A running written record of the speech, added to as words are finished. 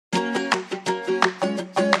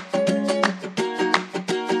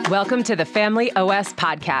Welcome to the Family OS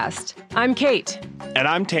podcast. I'm Kate. And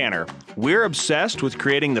I'm Tanner. We're obsessed with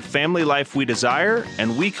creating the family life we desire,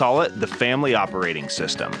 and we call it the Family Operating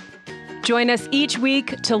System. Join us each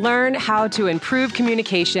week to learn how to improve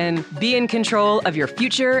communication, be in control of your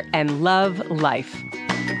future, and love life.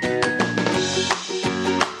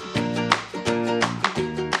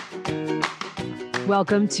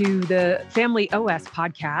 Welcome to the Family OS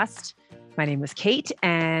podcast. My name is Kate,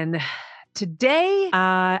 and today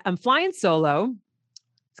I'm flying solo.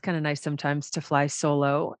 It's kind of nice sometimes to fly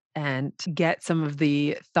solo and to get some of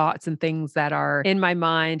the thoughts and things that are in my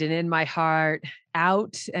mind and in my heart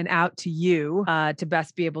out to you to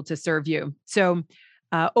best be able to serve you. So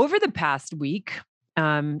over the past week,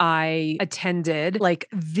 I attended like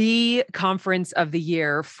the conference of the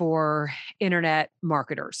year for internet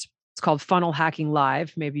marketers. It's called Funnel Hacking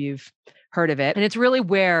Live. Maybe you've heard of it. And it's really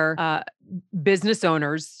where business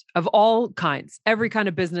owners of all kinds, every kind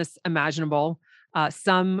of business imaginable,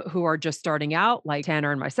 some who are just starting out, like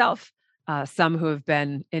Tanner and myself, some who have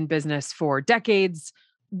been in business for decades,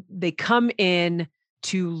 they come in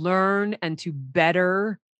to learn and to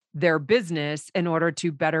better their business in order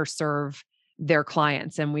to better serve their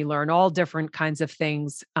clients. And we learn all different kinds of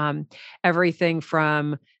things, everything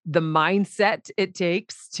from the mindset it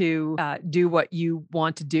takes to do what you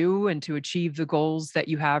want to do and to achieve the goals that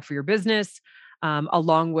you have for your business,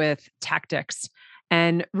 along with tactics.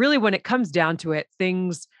 And really, when it comes down to it,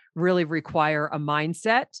 things really require a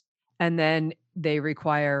mindset, and then they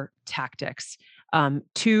require tactics.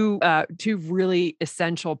 Two really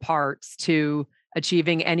essential parts to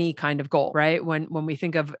achieving any kind of goal, right? When we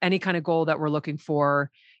think of any kind of goal that we're looking for,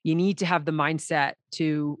 you need to have the mindset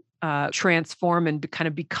to transform and kind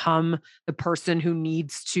of become the person who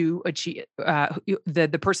needs to achieve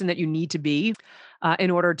the person that you need to be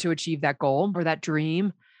in order to achieve that goal or that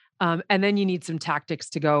dream. And then you need some tactics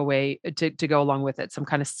to go along with it, some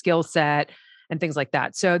kind of skill set and things like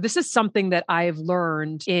that. So this is something that I've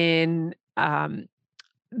learned in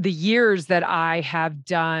the years that I have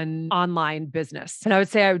done online business. And I would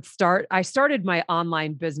say I started my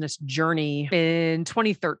online business journey in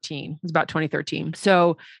 2013. It was about 2013.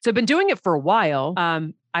 So I've been doing it for a while.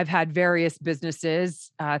 I've had various businesses,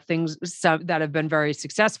 some that have been very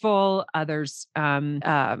successful. Others,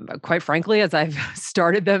 quite frankly, as I've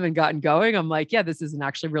started them and gotten going, I'm like, yeah, this isn't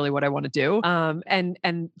actually really what I want to do.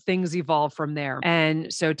 And things evolve from there.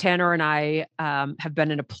 And so Tanner and I have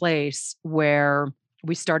been in a place where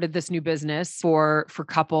we started this new business for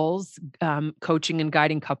couples, coaching and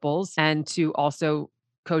guiding couples, and to also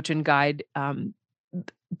coach and guide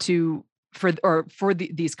for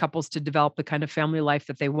these couples to develop the kind of family life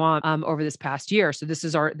that they want over this past year. So this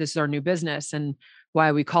is our new business, and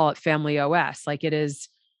why we call it Family OS. Like it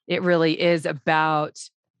really is about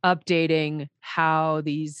updating how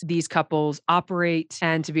these couples operate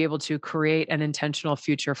and to be able to create an intentional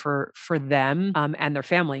future for them and their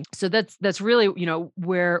family. So that's really,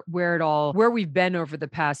 where we've been over the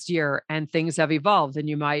past year, and things have evolved. And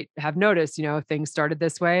you might have noticed, things started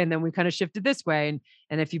this way and then we kind of shifted this way.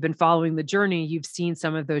 And if you've been following the journey, you've seen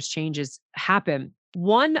some of those changes happen.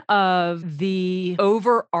 One of the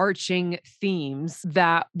overarching themes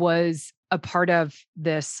that was a part of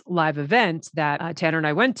this live event that Tanner and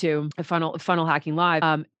I went to, Funnel Hacking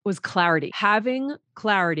Live, was clarity. Having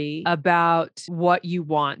clarity about what you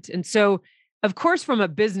want. And so, of course, from a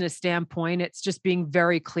business standpoint, it's just being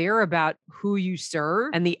very clear about who you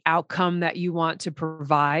serve and the outcome that you want to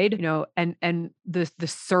provide, and the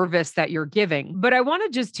service that you're giving. But I want to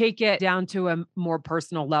just take it down to a more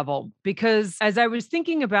personal level, because as I was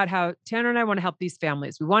thinking about how Tanner and I want to help these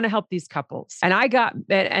families, we want to help these couples. And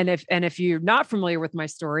if you're not familiar with my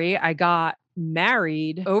story, I got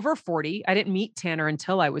married over 40. I didn't meet Tanner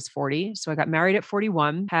until I was 40. So I got married at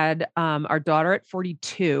 41, had our daughter at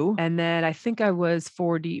 42. And then I think I was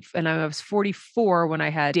 40 and I was 44 when I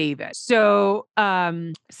had David. So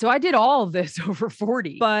I did all of this over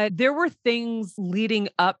 40, but there were things leading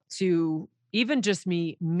up to even just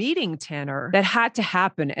me meeting Tanner that had to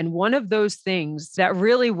happen. And one of those things that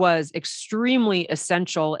really was extremely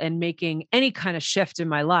essential in making any kind of shift in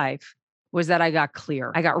my life was that I got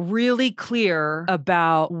clear. I got really clear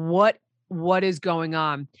about what is going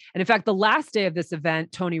on. And in fact, the last day of this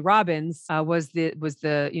event, Tony Robbins was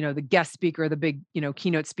the guest speaker, the big,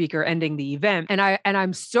 keynote speaker ending the event. And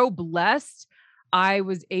I'm so blessed. I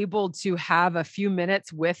was able to have a few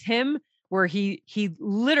minutes with him where he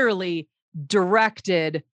literally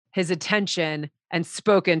directed his attention and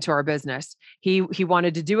spoke into our business. He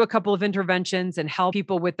wanted to do a couple of interventions and help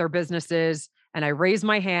people with their businesses And I raised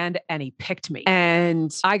my hand and he picked me.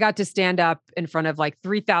 And I got to stand up in front of like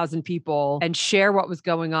 3,000 people and share what was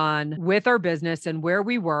going on with our business and where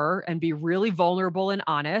we were and be really vulnerable and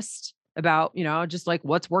honest about, just like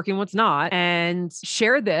what's working, what's not, and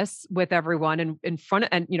share this with everyone in front of,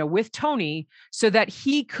 and, with Tony so that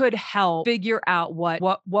he could help figure out what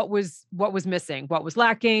was missing, what was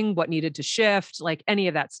lacking, what needed to shift, like any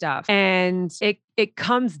of that stuff. And it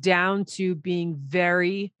comes down to being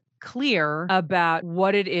very clear about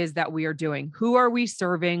what it is that we are doing. Who are we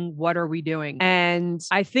serving? What are we doing? And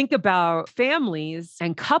I think about families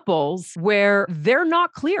and couples where they're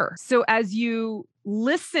not clear. So as you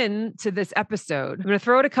listen to this episode, I'm going to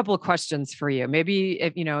throw out a couple of questions for you. Maybe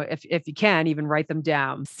if you can, even write them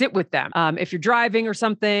down, sit with them. If you're driving or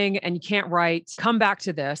something and you can't write, come back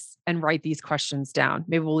to this and write these questions down.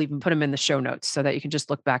 Maybe we'll even put them in the show notes so that you can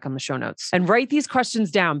just look back on the show notes and write these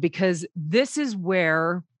questions down, because this is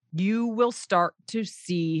where you will start to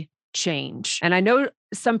see change. And I know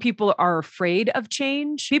some people are afraid of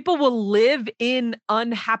change. People will live in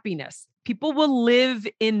unhappiness. People will live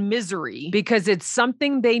in misery because it's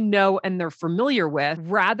something they know and they're familiar with,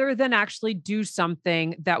 rather than actually do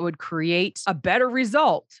something that would create a better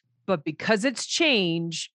result. But because it's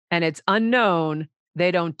change and it's unknown,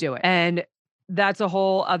 they don't do it. And that's a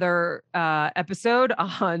whole other episode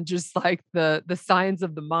on just like the science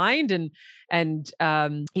of the mind and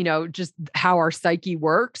just how our psyche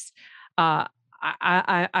works. I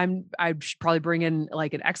should probably bring in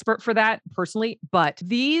like an expert for that personally, but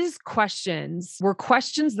these questions were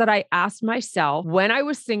questions that I asked myself when I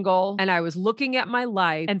was single and I was looking at my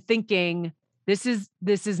life and thinking, this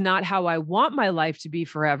is not how I want my life to be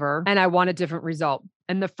forever, and I want a different result.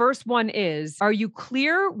 And the first one is, are you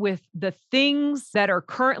clear with the things that are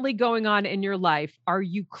currently going on in your life? Are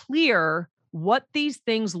you clear what these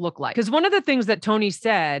things look like? Because one of the things that Tony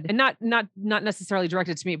said, and not necessarily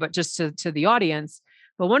directed to me, but just to the audience,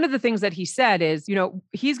 but one of the things that he said is,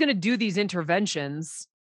 he's going to do these interventions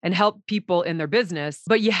and help people in their business,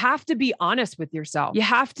 but you have to be honest with yourself. You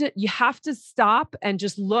have to stop and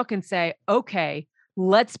just look and say, okay,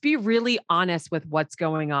 let's be really honest with what's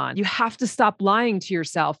going on. You have to stop lying to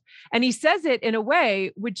yourself. And he says it in a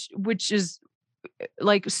way which is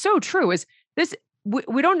like so true, is this: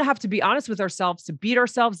 we don't have to be honest with ourselves to beat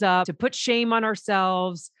ourselves up, to put shame on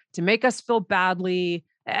ourselves, to make us feel badly,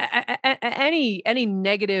 any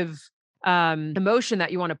negative emotion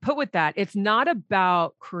that you want to put with that. It's not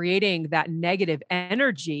about creating that negative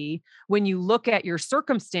energy when you look at your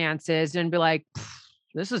circumstances and be like,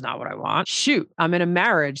 this is not what I want. Shoot, I'm in a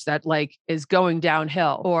marriage that like is going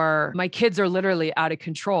downhill, or my kids are literally out of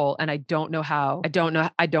control and I don't know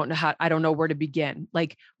where to begin.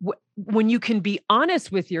 Like when you can be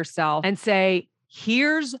honest with yourself and say,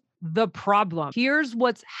 here's the problem, here's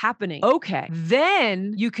what's happening. Okay,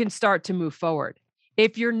 then you can start to move forward.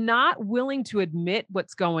 If you're not willing to admit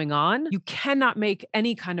what's going on, you cannot make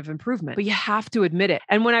any kind of improvement, but you have to admit it.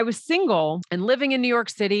 And when I was single and living in New York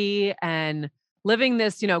City and living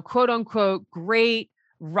this, quote unquote, great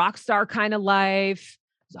rock star kind of life,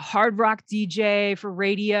 I was a hard rock DJ for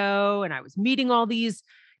radio, and I was meeting all these,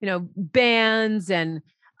 bands and,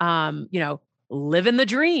 living the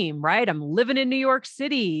dream, right? I'm living in New York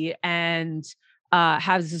City and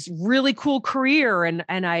has this really cool career. And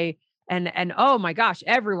oh my gosh,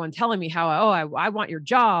 everyone telling me how, I want your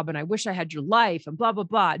job and I wish I had your life and blah, blah,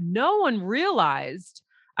 blah. No one realized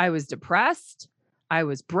I was depressed. I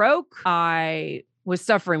was broke. I was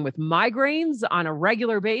suffering with migraines on a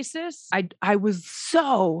regular basis. I was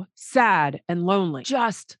so sad and lonely,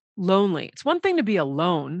 just lonely. It's one thing to be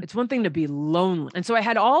alone. It's one thing to be lonely. And so I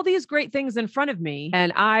had all these great things in front of me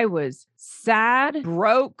and I was sad,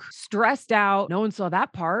 broke, stressed out. No one saw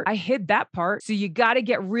that part. I hid that part. So you got to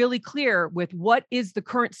get really clear with what is the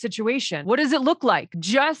current situation. What does it look like?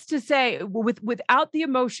 Just to say without the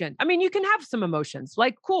emotion. I mean, you can have some emotions,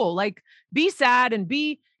 like cool, like be sad and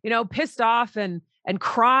be, pissed off and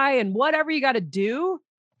cry and whatever you got to do.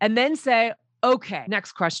 And then say, okay,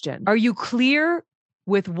 next question. Are you clear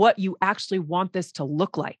with what you actually want this to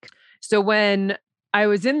look like? So when I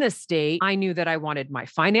was in this state, I knew that I wanted my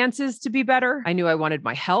finances to be better. I knew I wanted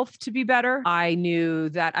my health to be better. I knew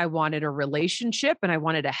that I wanted a relationship and I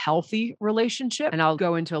wanted a healthy relationship. And I'll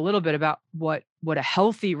go into a little bit about what a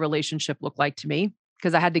healthy relationship looked like to me,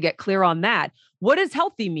 because I had to get clear on that. What does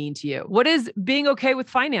healthy mean to you? What does being okay with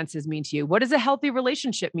finances mean to you? What does a healthy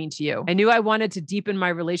relationship mean to you? I knew I wanted to deepen my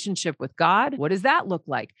relationship with God. What does that look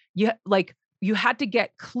like? You had to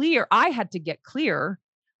get clear. I had to get clear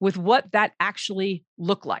with what that actually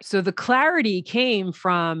looked like. So the clarity came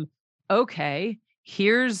from, okay,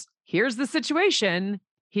 here's the situation.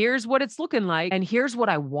 Here's what it's looking like. And here's what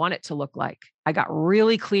I want it to look like. I got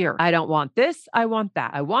really clear. I don't want this. I want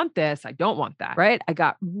that. I want this. I don't want that. Right. I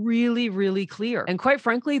got really, really clear. And quite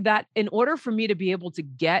frankly, that in order for me to be able to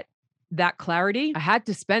get that clarity, I had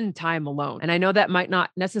to spend time alone. And I know that might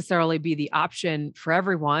not necessarily be the option for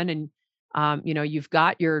everyone. And, you've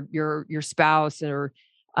got your spouse or,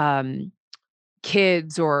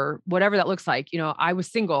 kids or whatever that looks like. I was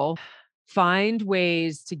single. Find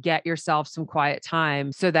ways to get yourself some quiet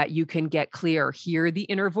time so that you can get clear, hear the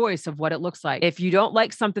inner voice of what it looks like. If you don't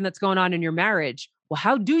like something that's going on in your marriage, well,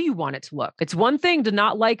 how do you want it to look? It's one thing to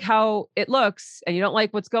not like how it looks and you don't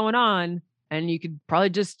like what's going on. And you could probably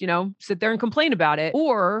just, sit there and complain about it.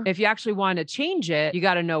 Or if you actually want to change it, you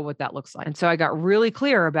got to know what that looks like. And so I got really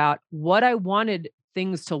clear about what I wanted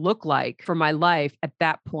things to look like for my life at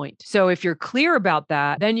that point. So if you're clear about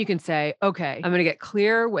that, then you can say, okay, I'm going to get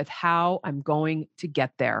clear with how I'm going to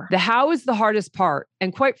get there. The how is the hardest part.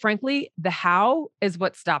 And quite frankly, the how is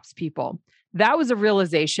what stops people. That was a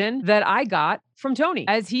realization that I got from Tony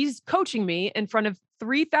as he's coaching me in front of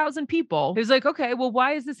 3,000 people. He was like, okay, well,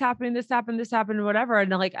 why is this happening? This happened, whatever. And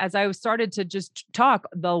like, as I started to just talk,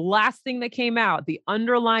 the last thing that came out, the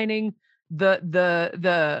underlining,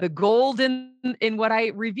 the gold in what I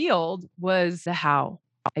revealed was the how.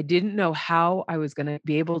 I didn't know how I was going to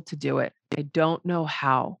be able to do it. I don't know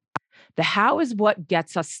how. The how is what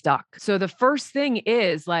gets us stuck. So the first thing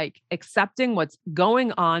is like accepting what's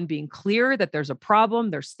going on, being clear that there's a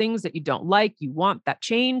problem, there's things that you don't like, you want that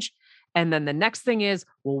change. And then the next thing is,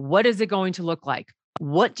 well, what is it going to look like?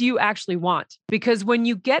 What do you actually want? Because when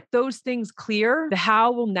you get those things clear, the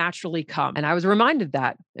how will naturally come. And I was reminded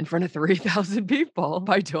that in front of 3,000 people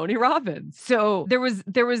by Tony Robbins. So there was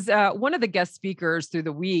one of the guest speakers through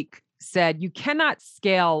the week said, you cannot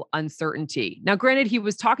scale uncertainty. Now, granted, he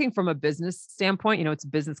was talking from a business standpoint, it's a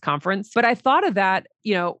business conference, but I thought of that,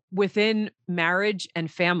 within marriage and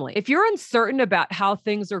family. If you're uncertain about how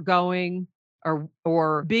things are going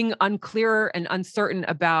or being unclear and uncertain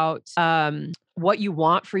about, what you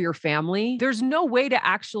want for your family, there's no way to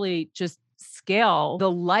actually just scale the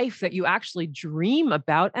life that you actually dream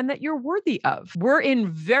about and that you're worthy of. We're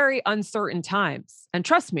in very uncertain times. And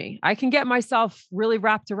trust me, I can get myself really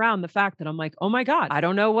wrapped around the fact that I'm like, oh my God, I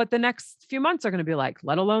don't know what the next few months are going to be like,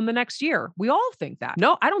 let alone the next year. We all think that.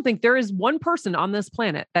 No, I don't think there is one person on this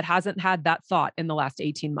planet that hasn't had that thought in the last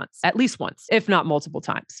 18 months, at least once, if not multiple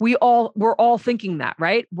times. We're all thinking that,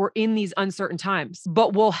 right? We're in these uncertain times,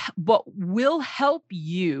 but we'll help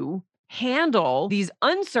you handle these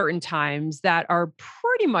uncertain times that are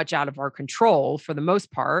pretty much out of our control for the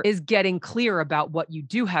most part, is getting clear about what you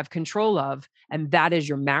do have control of. And that is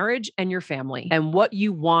your marriage and your family and what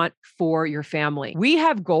you want for your family. We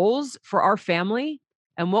have goals for our family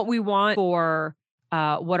and what we want for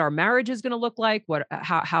what our marriage is going to look like,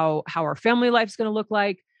 how our family life is going to look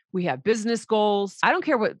like. We have business goals. I don't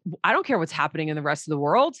care what's happening in the rest of the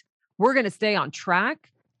world. We're going to stay on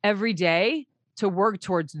track every day to work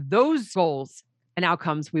towards those goals and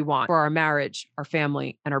outcomes we want for our marriage, our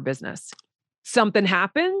family, and our business. Something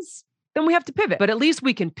happens, then we have to pivot. But at least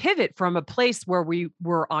we can pivot from a place where we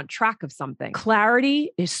were on track of something.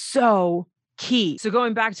 Clarity is so key. So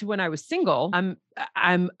going back to when I was single,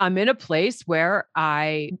 I'm in a place where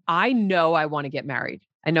I know I want to get married.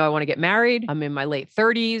 I know I want to get married. I'm in my late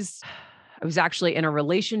 30s. I was actually in a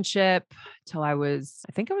relationship till I was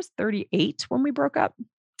 38 when we broke up.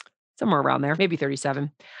 Somewhere around there, maybe 37.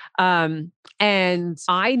 And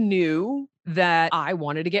I knew that I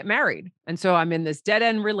wanted to get married. And so I'm in this dead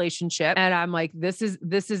end relationship and I'm like, this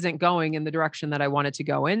isn't going in the direction that I wanted to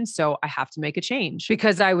go in. So I have to make a change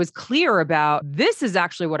because I was clear about this is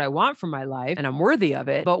actually what I want for my life and I'm worthy of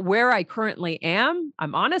it. But where I currently am,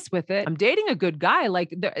 I'm honest with it. I'm dating a good guy.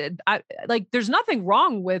 There's nothing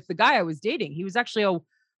wrong with the guy I was dating. He was actually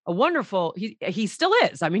a wonderful, he still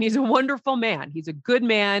is. I mean, he's a wonderful man. He's a good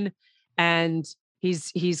man. And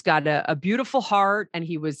he's got a beautiful heart and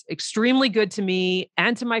he was extremely good to me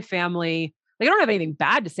and to my family. Like, I don't have anything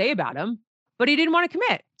bad to say about him, but he didn't want to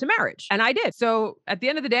commit to marriage. And I did. So at the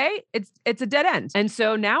end of the day, it's a dead end. And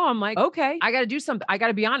so now I'm like, okay, I got to do something. I got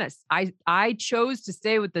to be honest. I chose to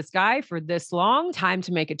stay with this guy for this long. Time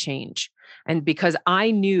to make a change. And because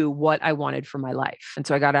I knew what I wanted for my life. And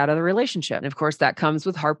so I got out of the relationship. And of course that comes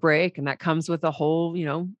with heartbreak and that comes with a whole,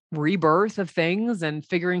 rebirth of things and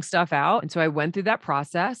figuring stuff out. And so I went through that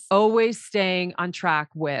process, always staying on track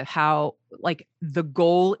with like the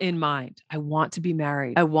goal in mind. I want to be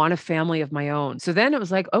married. I want a family of my own. So then it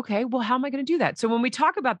was like, okay, well, how am I going to do that? So when we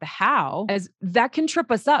talk about the how, as that can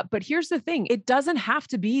trip us up, but here's the thing. It doesn't have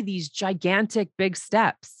to be these gigantic big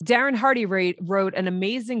steps. Darren Hardy wrote an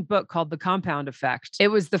amazing book called The Compound Effect. It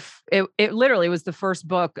was it literally was the first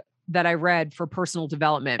book that I read for personal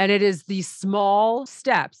development. And it is these small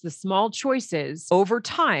steps, the small choices over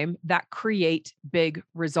time that create big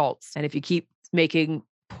results. And if you keep making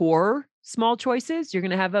poor small choices, you're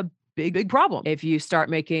going to have a big problem. If you start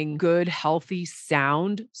making good, healthy,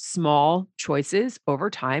 sound, small choices over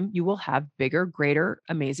time, you will have bigger, greater,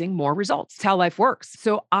 amazing, more results. It's how life works.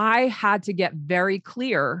 So I had to get very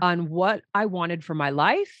clear on what I wanted for my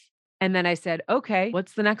life. And then I said, okay,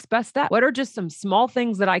 what's the next best step? What are just some small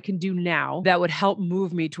things that I can do now that would help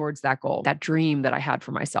move me towards that goal, that dream that I had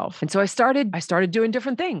for myself? And so I started doing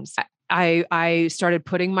different things. I started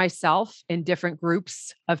putting myself in different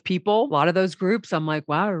groups of people. A lot of those groups, I'm like,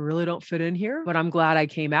 wow, I really don't fit in here, but I'm glad I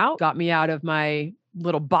came out, got me out of my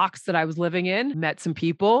little box that I was living in, met some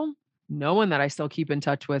people. No one that I still keep in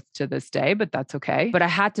touch with to this day, but that's okay. But I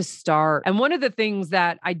had to start. And one of the things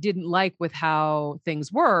that I didn't like with how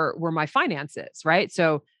things were my finances, right?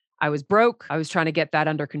 So I was broke. I was trying to get that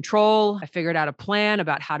under control. I figured out a plan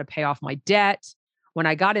about how to pay off my debt. When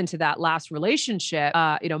I got into that last relationship,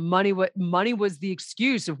 money was the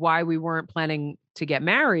excuse of why we weren't planning to get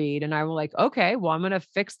married. And I was like, okay, well, I'm going to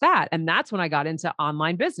fix that. And that's when I got into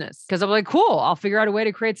online business because I'm like, cool, I'll figure out a way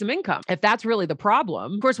to create some income. If that's really the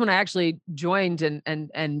problem. Of course, when I actually joined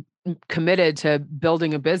and committed to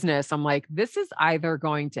building a business, I'm like, this is either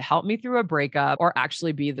going to help me through a breakup or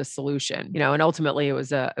actually be the solution, and ultimately it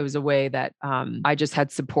was a way that, I just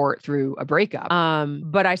had support through a breakup.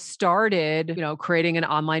 But I started, creating an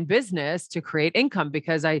online business to create income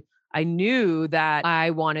because I knew that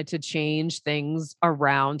I wanted to change things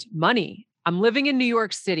around money. I'm living in New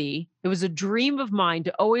York City. It was a dream of mine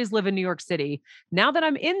to always live in New York City. Now that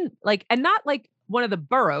I'm in and not like one of the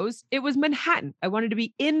boroughs, it was Manhattan. I wanted to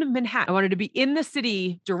be in Manhattan. I wanted to be in the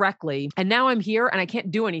city directly. And now I'm here and I can't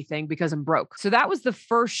do anything because I'm broke. So that was the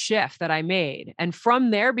first shift that I made. And from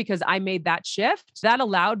there, because I made that shift, that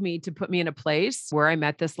allowed me to put me in a place where I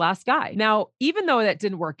met this last guy. Now, even though that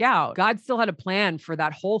didn't work out, God still had a plan for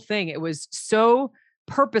that whole thing. It was so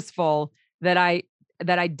purposeful that I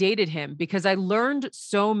dated him because I learned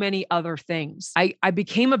so many other things. I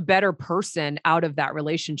became a better person out of that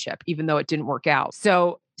relationship, even though it didn't work out.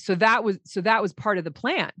 So that was part of the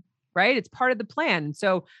plan, right? It's part of the plan. And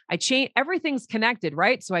so I changed, everything's connected,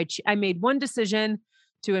 right? So I made one decision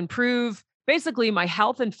to improve basically my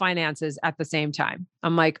health and finances at the same time.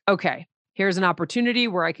 I'm like, okay, here's an opportunity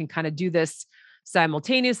where I can kind of do this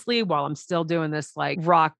simultaneously while I'm still doing this like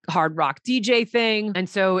hard rock DJ thing. And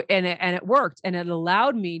so, and it worked. And it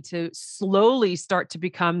allowed me to slowly start to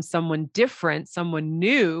become someone different, someone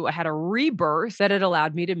new. I had a rebirth that it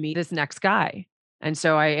allowed me to meet this next guy. And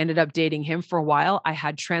so I ended up dating him for a while. I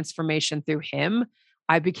had transformation through him.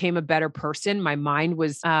 I became a better person. My mind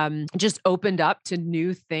was just opened up to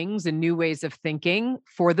new things and new ways of thinking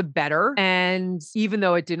for the better. And even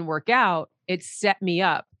though it didn't work out, it set me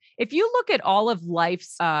up. If you look at all of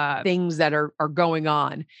life's things that are going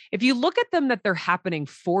on, if you look at them that they're happening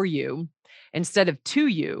for you instead of to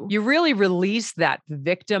you, you really release that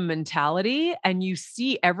victim mentality and you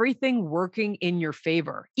see everything working in your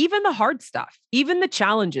favor, even the hard stuff, even the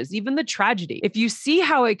challenges, even the tragedy. If you see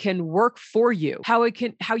how it can work for you, how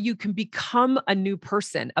you can become a new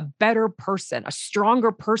person, a better person, a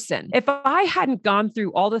stronger person. If I hadn't gone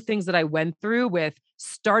through all the things that I went through with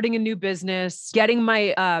starting a new business, getting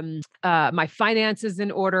my my finances in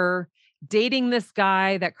order, dating this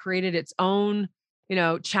guy that created its own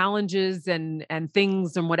challenges and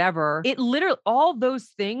things and whatever. It literally, all those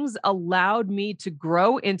things allowed me to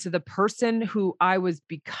grow into the person who I was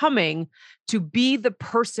becoming, to be the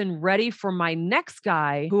person ready for my next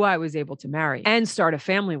guy who I was able to marry and start a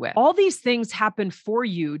family with. All these things happen for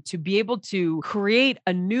you to be able to create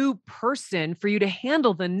a new person for you to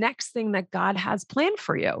handle the next thing that God has planned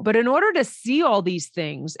for you. But in order to see all these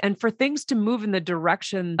things and for things to move in the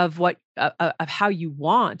direction of what of how you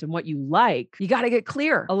want and what you like, you got to get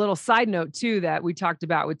clear. A little side note too that we talked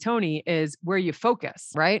about with Tony is where you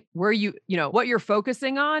focus, right? Where what you're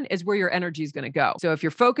focusing on is where your energy is going to go. So if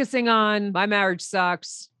you're focusing on my marriage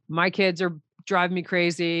sucks, my kids are driving me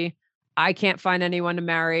crazy, I can't find anyone to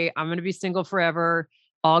marry, I'm going to be single forever,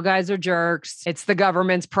 all guys are jerks, it's the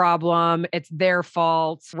government's problem, it's their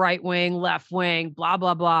fault, right wing, left wing, blah,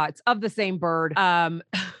 blah, blah. It's of the same bird.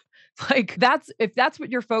 Like if that's what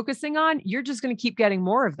you're focusing on, you're just going to keep getting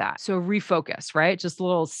more of that. So refocus, right? Just a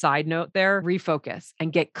little side note there, refocus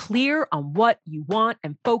and get clear on what you want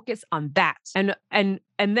and focus on that. And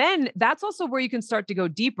then that's also where you can start to go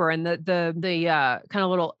deeper. And the kind of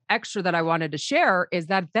little extra that I wanted to share is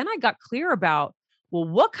that then I got clear about, well,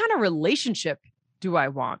 what kind of relationship do I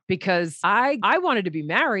want? Because I wanted to be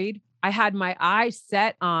married. I had my eyes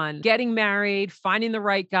set on getting married, finding the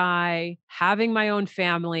right guy, having my own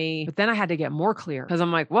family. But then I had to get more clear because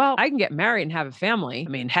I'm like, well, I can get married and have a family. I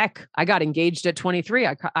mean, heck, I got engaged at 23.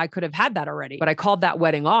 I could have had that already, but I called that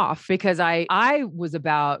wedding off because I was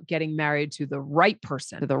about getting married to the right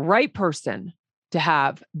person, to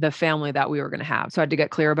have the family that we were going to have. So I had to get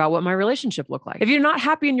clear about what my relationship looked like. If you're not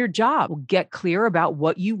happy in your job, well, get clear about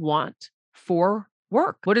what you want for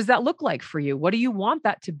work. What does that look like for you? What do you want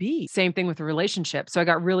that to be? Same thing with a relationship. So I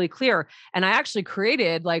got really clear and I actually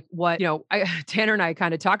created like what, Tanner and I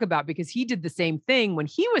kind of talk about because he did the same thing when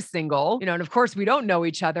he was single, and of course we don't know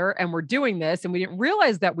each other and we're doing this and we didn't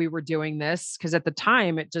realize that we were doing this because at the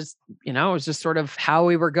time it just, it was just sort of how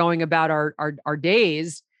we were going about our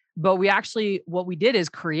days. But what we did is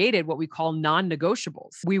created what we call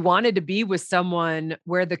non-negotiables. We wanted to be with someone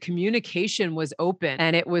where the communication was open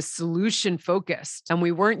and it was solution focused and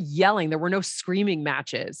we weren't yelling. There were no screaming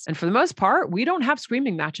matches. And for the most part, we don't have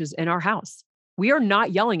screaming matches in our house. We are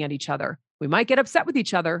not yelling at each other. We might get upset with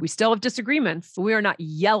each other. We still have disagreements, but we are not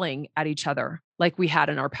yelling at each other like we had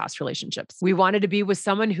in our past relationships. We wanted to be with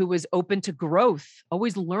someone who was open to growth,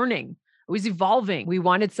 always learning, was evolving. We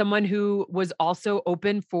wanted someone who was also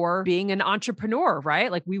open for being an entrepreneur, right?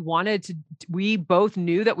 Like we both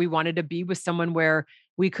knew that we wanted to be with someone where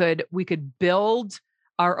we could build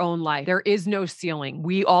our own life. There is no ceiling.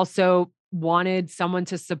 We also wanted someone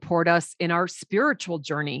to support us in our spiritual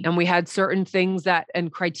journey. And we had certain things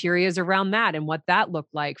and criterias around that and what that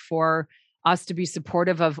looked like for us to be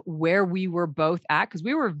supportive of where we were both at. Cause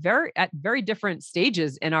we were at very different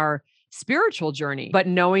stages in our spiritual journey, but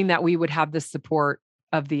knowing that we would have the support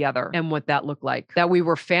of the other and what that looked like, that we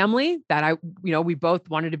were family, that we both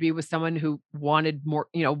wanted to be with someone who wanted more,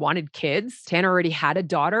 wanted kids. Tanner already had a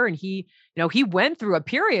daughter and he went through a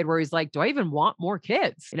period where he's like, do I even want more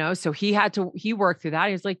kids? So he worked through that.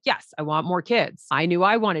 He was like, yes, I want more kids. I knew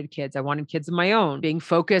I wanted kids. I wanted kids of my own, being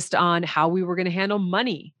focused on how we were going to handle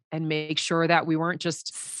money and make sure that we weren't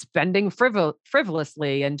just spending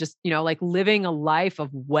frivolously and just, like living a life of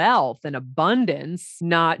wealth and abundance,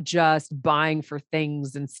 not just buying for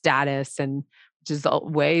things and status, and which is the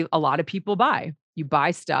way a lot of people buy. You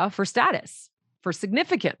buy stuff for status, for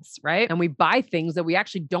significance, right? And we buy things that we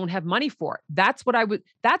actually don't have money for. That's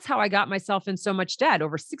how I got myself in so much debt,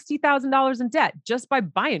 over $60,000 in debt just by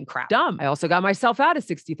buying crap. Dumb. I also got myself out of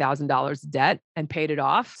 $60,000 debt and paid it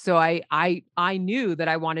off. So I knew that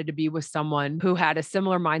I wanted to be with someone who had a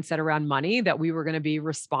similar mindset around money, that we were going to be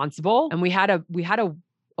responsible. And we had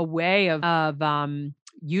a way of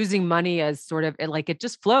using money as sort of like it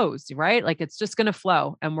just flows, right? Like it's just going to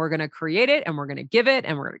flow and we're going to create it and we're going to give it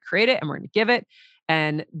and we're going to create it and we're going to give it.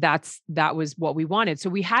 And that was what we wanted.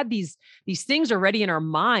 So we had these things already in our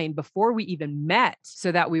mind before we even met,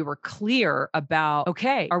 so that we were clear about,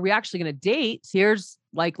 okay, are we actually going to date?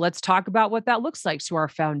 Let's talk about what that looks like. So our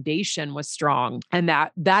foundation was strong. And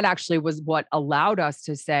that actually was what allowed us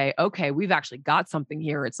to say, okay, we've actually got something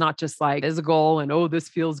here. It's not just like physical and, oh, this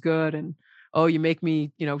feels good. And, oh, you make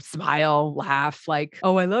me, smile, laugh, like,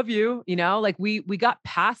 oh, I love you. Like we got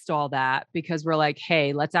past all that because we're like,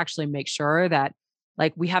 hey, let's actually make sure that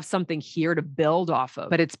like we have something here to build off of.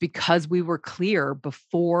 But it's because we were clear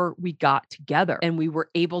before we got together and we were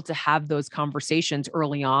able to have those conversations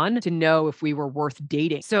early on to know if we were worth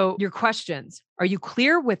dating. So your questions, are you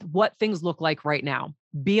clear with what things look like right now?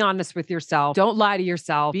 Be honest with yourself. Don't lie to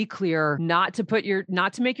yourself. Be clear, not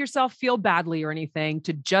to make yourself feel badly or anything,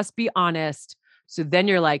 to just be honest. So then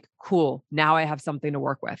you're like, cool, now I have something to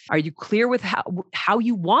work with. Are you clear with how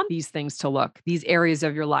you want these things to look, these areas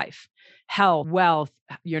of your life? Health, wealth,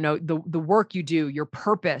 the work you do, your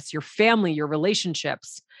purpose, your family, your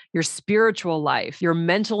relationships, your spiritual life, your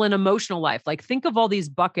mental and emotional life. Like think of all these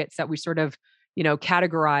buckets that we sort of,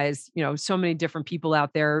 categorize, so many different people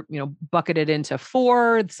out there, bucketed into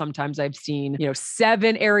 4. Sometimes I've seen,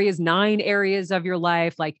 7 areas, 9 areas of your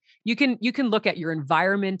life. Like you can look at your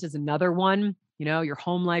environment as another one, your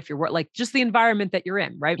home life, your work, like just the environment that you're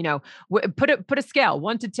in, right? Put a scale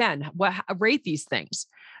 1 to 10, rate these things,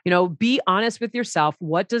 be honest with yourself.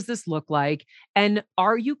 What does this look like? And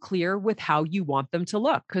are you clear with how you want them to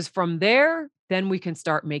look? Because from there, then we can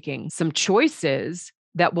start making some choices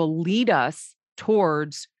that will lead us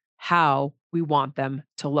towards how we want them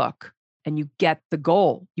to look. and you get the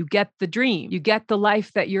goal, you get the dream, you get the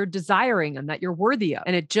life that you're desiring and that you're worthy of.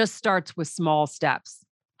 And it just starts with small steps.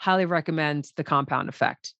 Highly recommend The Compound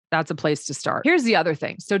Effect. That's a place to start. Here's the other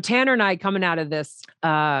thing. So Tanner and I coming out of this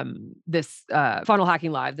Funnel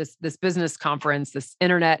Hacking Live, this business conference, this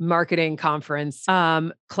internet marketing conference,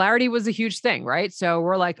 clarity was a huge thing, right? So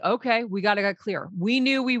we're like, okay, we got to get clear. We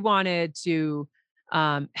knew we wanted to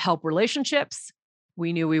help relationships.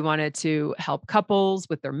 We knew we wanted to help couples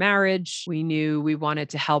with their marriage. We knew we wanted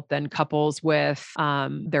to help then couples with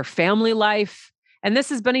their family life. And this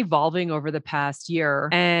has been evolving over the past year.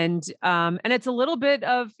 And it's a little bit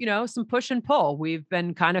of, some push and pull. We've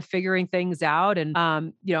been kind of figuring things out. And,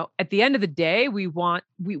 at the end of the day,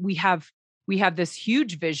 we have this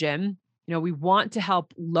huge vision. We want to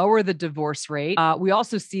help lower the divorce rate. We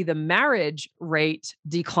also see the marriage rate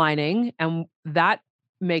declining. And that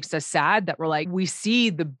makes us sad that we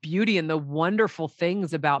see the beauty and the wonderful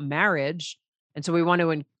things about marriage. And so we want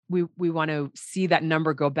to we want to see that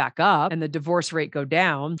number go back up and the divorce rate go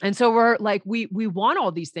down. And so we're like, we want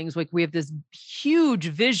all these things. Like we have this huge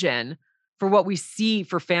vision for what we see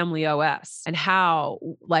for Family OS and how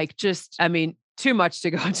too much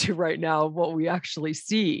to go into right now of what we actually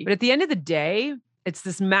see. But at the end of the day, it's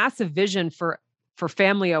this massive vision for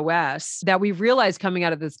Family OS that we realized coming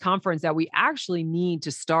out of this conference that we actually need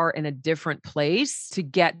to start in a different place to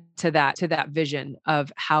get to that vision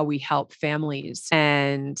of how we help families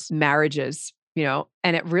and marriages, and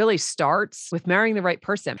it really starts with marrying the right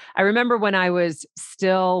person. I remember when I was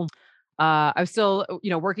still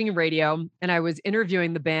working in radio, and I was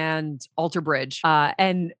interviewing the band Alter Bridge,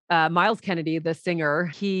 and Miles Kennedy, the singer,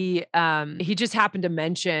 he just happened to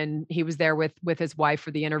mention he was there with his wife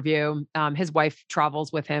for the interview. His wife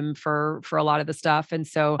travels with him for a lot of the stuff, and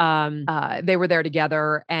so they were there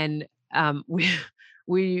together, and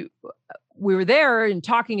we were there and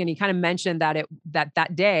talking, and he kind of mentioned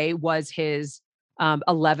that day was his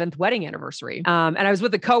 11th wedding anniversary. And I was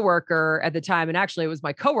with a coworker at the time. And actually it was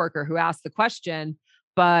my coworker who asked the question,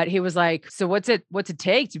 but he was like, so what's it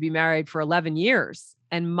take to be married for 11 years?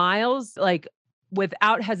 And Miles,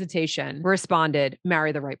 without hesitation, responded,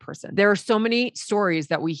 marry the right person. There are so many stories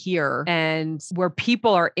that we hear and where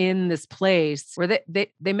people are in this place where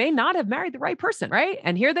they may not have married the right person, right?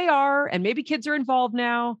 And here they are, and maybe kids are involved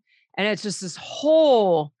now. And it's just this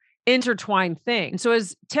whole intertwined thing. And so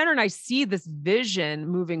as Tanner and I see this vision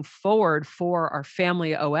moving forward for our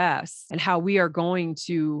Family OS and how we are going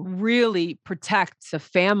to really protect the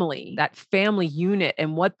family, that family unit,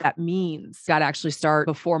 and what that means, got to actually start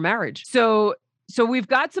before marriage. So we've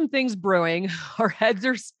got some things brewing. Our heads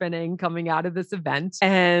are spinning coming out of this event.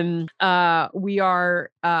 And we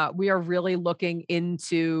are really looking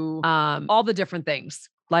into all the different things,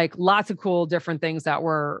 like lots of cool different things that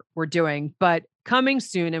we're doing, but coming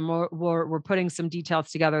soon. And we're putting some details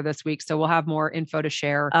together this week. So we'll have more info to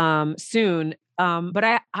share soon. But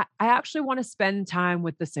I actually want to spend time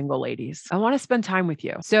with the single ladies. I want to spend time with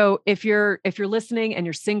you. So if you're listening and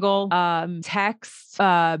you're single, text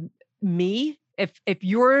me. If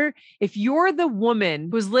you're the woman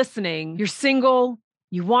who's listening, you're single,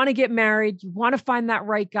 you want to get married, you want to find that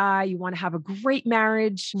right guy, you want to have a great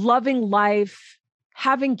marriage, loving life,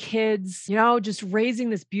 having kids, just raising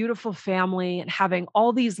this beautiful family and having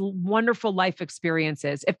all these wonderful life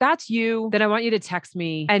experiences. If that's you, then I want you to text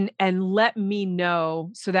me and let me know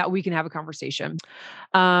so that we can have a conversation.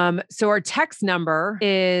 So our text number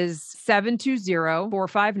is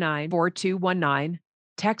 720-459-4219.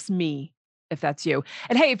 Text me if that's you.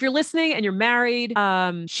 And hey, if you're listening and you're married,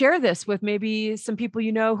 share this with maybe some people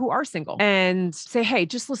who are single and say, hey,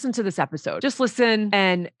 just listen to this episode. Just listen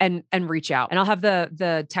and reach out. And I'll have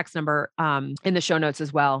the text number in the show notes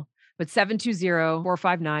as well. But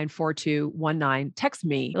 720-459-4219. Text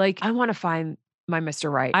me. I want to find my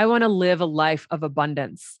Mr. Right. I want to live a life of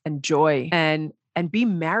abundance and joy and be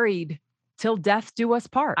married till death do us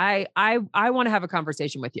part. I want to have a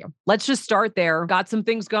conversation with you. Let's just start there. Got some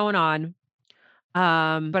things going on.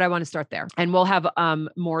 But I want to start there, and we'll have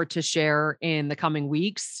more to share in the coming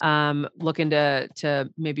weeks. Looking to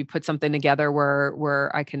maybe put something together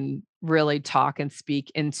where I can really talk and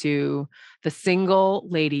speak into the single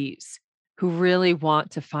ladies who really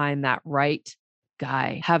want to find that right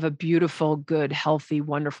guy, have a beautiful, good, healthy,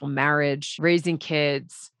 wonderful marriage, raising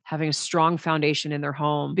kids, having a strong foundation in their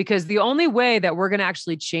home, because the only way that we're going to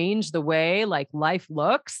actually change the way like life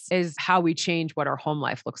looks is how we change what our home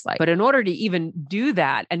life looks like. But in order to even do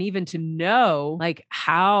that, and even to know like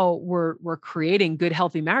how we're creating good,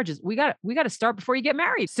 healthy marriages, we got to start before you get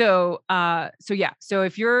married. So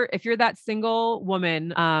if you're that single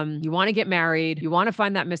woman, you want to get married, you want to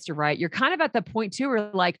find that Mr. Right, you're kind of at the point too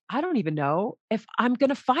where like, I don't even know if I'm going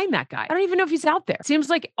to find that guy. I don't even know if he's out there. Seems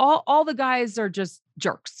like all the guys are just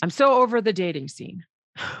jerks. I'm so over the dating scene,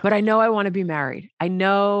 but I know I want to be married. I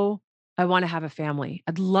know I want to have a family.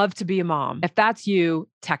 I'd love to be a mom. If that's you,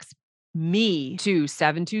 text me to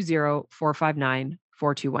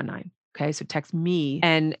 720-459-4219. Okay. So text me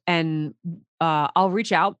and I'll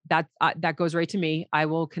reach out. That goes right to me. I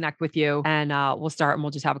will connect with you and we'll start and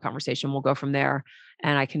we'll just have a conversation. We'll go from there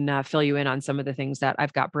and I can fill you in on some of the things that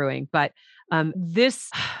I've got brewing. But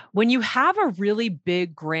when you have a really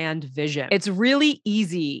big, grand vision, it's really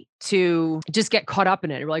easy to just get caught up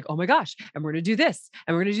in it. You're like, oh my gosh, and we're going to do this,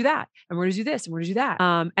 and we're going to do that, and we're going to do this, and we're going to do that.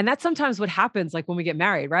 And that's sometimes what happens, like when we get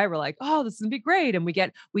married, right? We're like, oh, this is going to be great. And we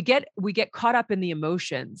get caught up in the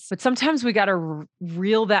emotions, but sometimes we got to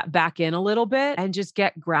reel that back in a little bit and just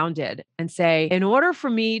get grounded and say, in order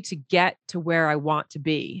for me to get to where I want to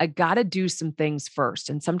be, I got to do some things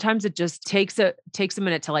first. And sometimes it just takes a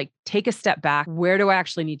minute to like take a step back. Where do I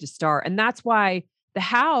actually need to start? And that's why the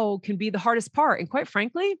how can be the hardest part. And quite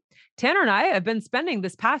frankly, Tanner and I have been spending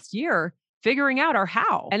this past year figuring out our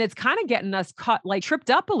how, and it's kind of getting us tripped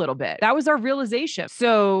up a little bit. That was our realization.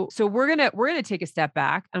 So we're going to take a step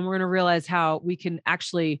back and we're going to realize how we can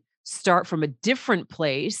actually start from a different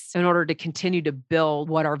place in order to continue to build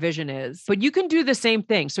what our vision is. But you can do the same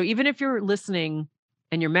thing. So even if you're listening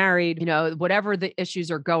and you're married, whatever the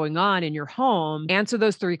issues are going on in your home, answer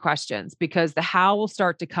those 3 questions, because the how will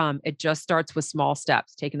start to come. It just starts with small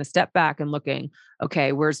steps, taking a step back and looking,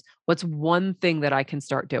 okay, what's one thing that I can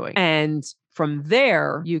start doing? And from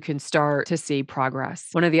there, you can start to see progress.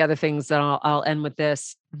 One of the other things that I'll end with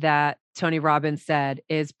this, that Tony Robbins said,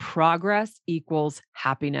 is progress equals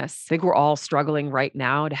happiness. I think we're all struggling right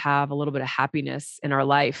now to have a little bit of happiness in our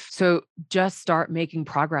life. So just start making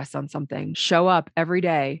progress on something. Show up every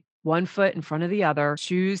day, one foot in front of the other.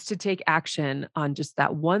 Choose to take action on just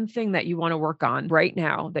that one thing that you want to work on right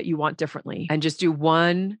now that you want differently, and just do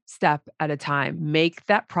one step at a time. Make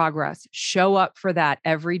that progress. Show up for that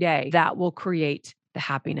every day. That will create the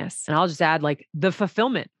happiness. And I'll just add like the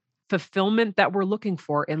fulfillment that we're looking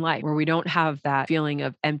for in life, where we don't have that feeling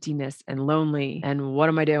of emptiness and lonely and what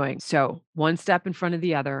am I doing? So one step in front of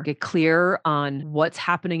the other, get clear on what's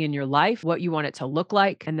happening in your life, what you want it to look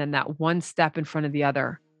like. And then that one step in front of the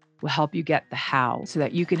other will help you get the how, so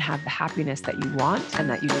that you can have the happiness that you want and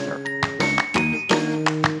that you deserve.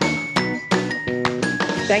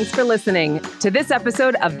 Thanks for listening to this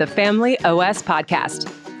episode of the Family OS Podcast.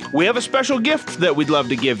 We have a special gift that we'd love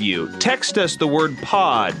to give you. Text us the word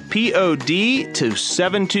POD, P-O-D, to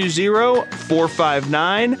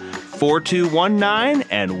 720-459-4219,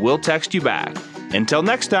 and we'll text you back. Until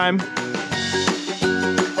next time.